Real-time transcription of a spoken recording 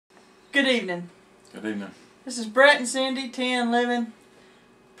Good evening. Good evening. This is Brett and Cindy, 1011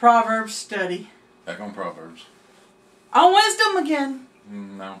 Proverbs study. Back on Proverbs. On wisdom again.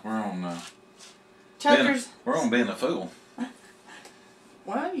 No, we're on Chapters. we're on being a fool.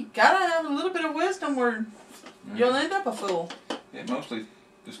 Well, you gotta have a little bit of wisdom or you'll end up a fool. It mostly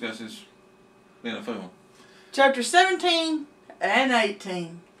discusses being a fool. Chapter 17 and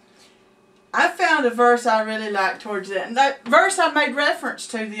 18. I found a verse I really like towards that. And that verse I made reference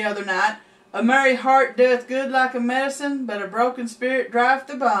to the other night. A merry heart doeth good like a medicine, but a broken spirit drieth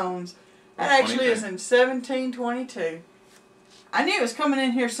the bones. That actually is in 17:22. I knew it was coming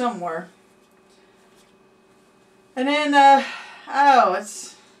in here somewhere. And then,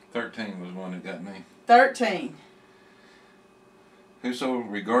 it's 13 was one that got me. 13. Whoso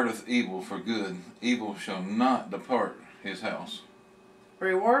regardeth evil for good, evil shall not depart his house.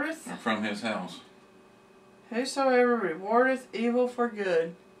 Rewardeth? Or from his house. Whosoever rewardeth evil for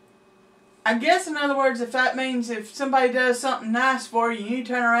good. I guess, in other words, if that means if somebody does something nice for you and you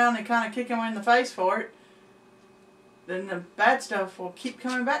turn around and kind of kick them in the face for it, then the bad stuff will keep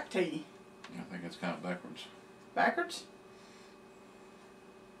coming back to you. I think it's kind of backwards. Backwards?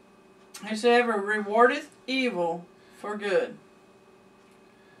 Whosoever rewardeth evil for good.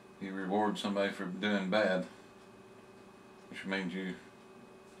 You reward somebody for doing bad, which means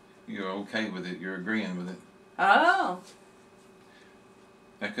you're okay with it, you're agreeing with it. Oh.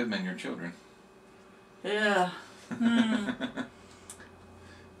 That could mean your children. Yeah. Yeah. I know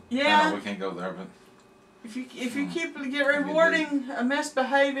Yeah. we can't go there, but If you get rewarding a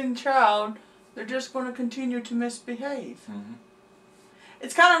misbehaving child, they're just going to continue to misbehave. Mm-hmm.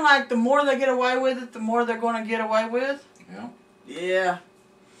 It's kind of like the more they get away with it, the more they're going to get away with. Yeah. Yeah.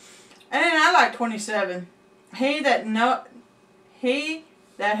 And then I like 27. He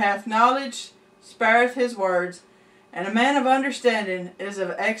that hath knowledge spareth his words, and a man of understanding is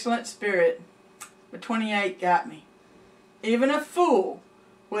of excellent spirit. But 28 got me. Even a fool,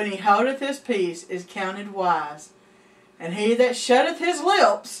 when he holdeth his peace, is counted wise, and he that shutteth his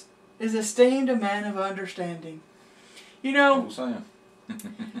lips is esteemed a man of understanding. You know, What was saying?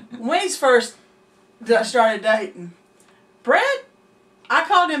 when he's first started dating, Brett, I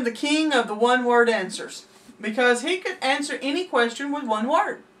called him the king of the one-word answers, because he could answer any question with one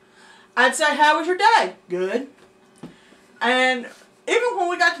word. I'd say, how was your day? Good. And even when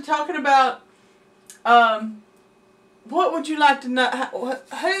we got to talking about what would you like to know, what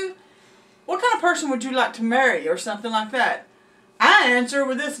kind of person would you like to marry, or something like that, I answer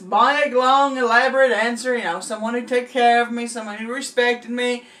with this big, long, elaborate answer, you know, someone who took care of me, someone who respected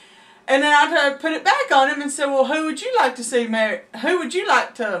me. And then I try to put it back on him and say, well, who would you like to see marry? Who would you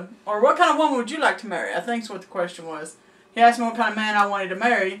like to, or what kind of woman would you like to marry? I think that's what the question was. He asked me what kind of man I wanted to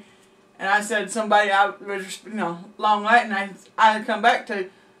marry. And I said somebody I was, long Latin. I had come back to,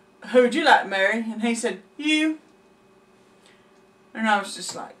 who would you like to marry? And he said, you. And I was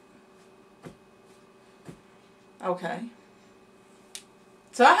just like, okay.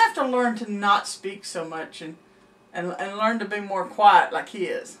 So I have to learn to not speak so much and learn to be more quiet like he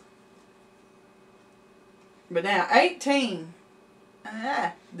is. But now, 18,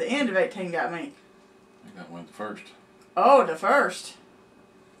 the end of 18 got me. I got one first. Oh, the first.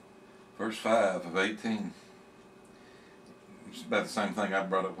 Verse 5 of 18. It's about the same thing I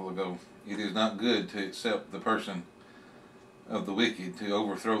brought up a while ago. It is not good to accept the person of the wicked, to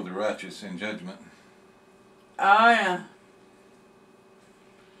overthrow the righteous in judgment. Oh, yeah.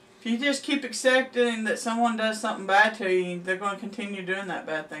 If you just keep accepting that someone does something bad to you, they're going to continue doing that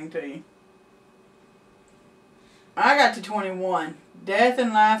bad thing to you. I got to 21. Death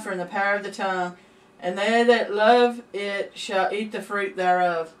and life are in the power of the tongue, and they that love it shall eat the fruit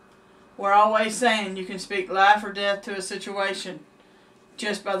thereof. We're always saying you can speak life or death to a situation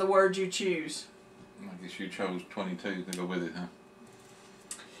just by the words you choose. I guess you chose 22 to go with it, huh?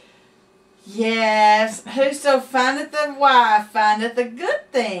 Yes, whoso findeth a wife findeth a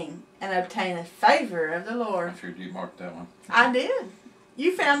good thing, and obtaineth favor of the Lord. I'm sure you marked that one. I did.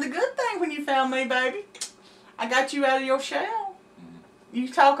 You found the good thing when you found me, baby. I got you out of your shell. Mm-hmm.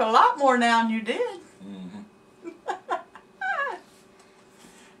 You talk a lot more now than you did. Mm-hmm.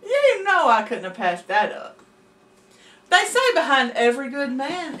 You know I couldn't have passed that up. They say behind every good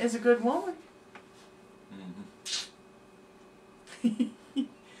man is a good woman. Mm-hmm.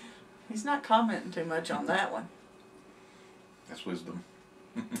 He's not commenting too much on that one. That's wisdom.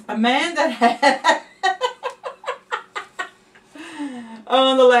 A man that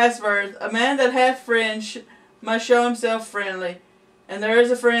on the last verse, a man that hath friends must show himself friendly, and there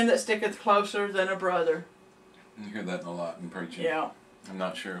is a friend that sticketh closer than a brother. You hear that a lot in preaching. Yeah. I'm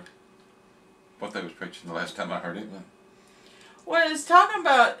not sure what they was preaching the last time I heard it. But Well, it's talking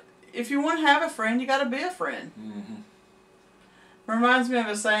about, if you want to have a friend, you got to be a friend. Mm-hmm. Reminds me of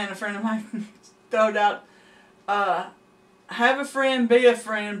a saying a friend of mine throwed out. Have a friend, be a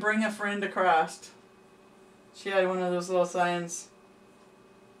friend, bring a friend to Christ. She had one of those little sayings.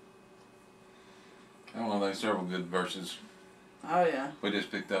 I don't know, there's several good verses. Oh, yeah. We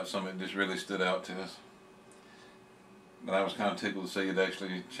just picked out some that just really stood out to us. But I was kind of tickled to see it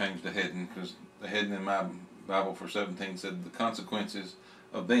actually changed the heading, because the heading in my Bible for 17 said the consequences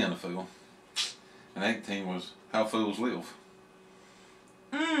of being a fool. And 18 was how fools live.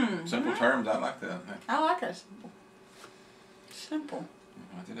 Simple terms, I like that. I like it. Simple.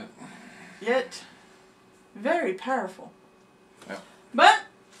 I did it. Yet very powerful. Yeah. But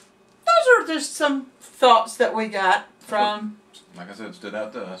those are just some thoughts that we got from, like I said, stood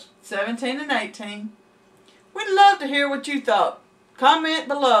out to us. 17 and 18. We'd love to hear what you thought. Comment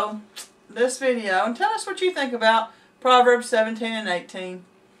below this video and tell us what you think about Proverbs 17 and 18.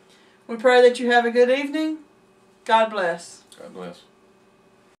 We pray that you have a good evening. God bless. God bless.